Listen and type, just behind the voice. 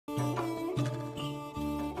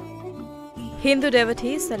Hindu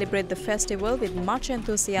devotees celebrate the festival with much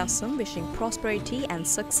enthusiasm, wishing prosperity and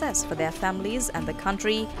success for their families and the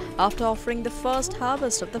country after offering the first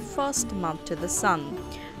harvest of the first month to the sun.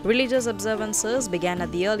 Religious observances began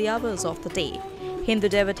at the early hours of the day. Hindu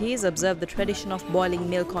devotees observe the tradition of boiling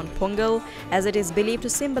milk on Pongal, as it is believed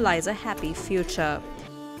to symbolize a happy future.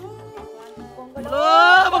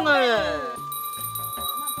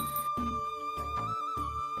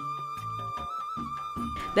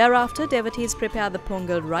 Thereafter, devotees prepare the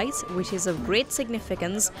Pongal rice, which is of great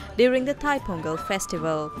significance during the Thai Pongal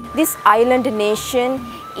festival. This island nation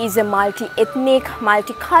is a multi-ethnic,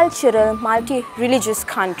 multicultural, multi-religious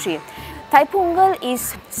country. Thai Pongal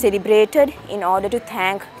is celebrated in order to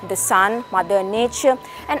thank the sun, Mother Nature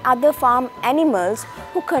and other farm animals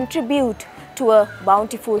who contribute to a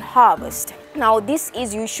bountiful harvest. Now, this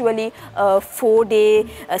is usually a 4-day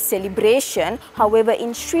celebration. However,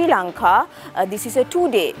 in Sri Lanka, this is a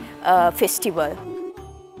 2-day festival.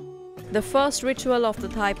 The first ritual of the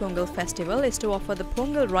Thai Pongal festival is to offer the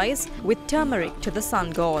Pongal rice with turmeric to the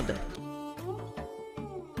sun god.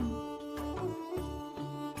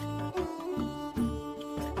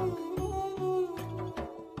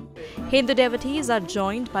 Hindu devotees are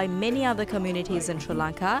joined by many other communities in Sri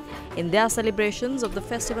Lanka in their celebrations of the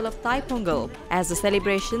festival of Thai Pongal, as the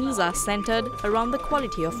celebrations are centered around the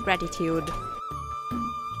quality of gratitude.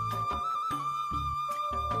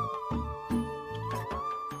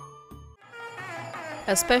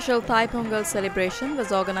 A special Thai Pongal celebration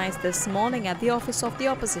was organized this morning at the office of the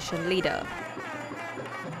opposition leader.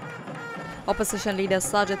 Opposition leader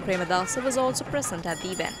Sajid Premadasa was also present at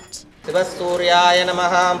the event. Thai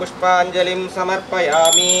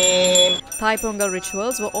Pongal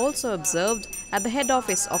rituals were also observed at the head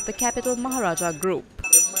office of the Capital Maharaja Group.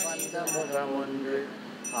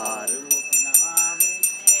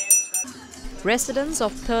 Residents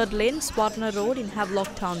of 3rd Lane, Swartna Road in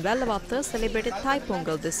Havelock Town, Vellavatta celebrated Thai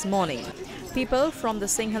Pongal this morning. People from the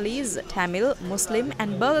Sinhalese, Tamil, Muslim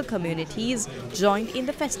and Burgher communities joined in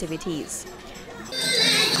the festivities.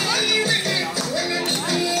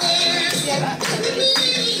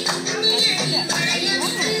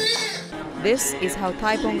 This is how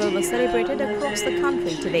Thai Pongal was celebrated across the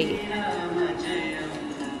country today.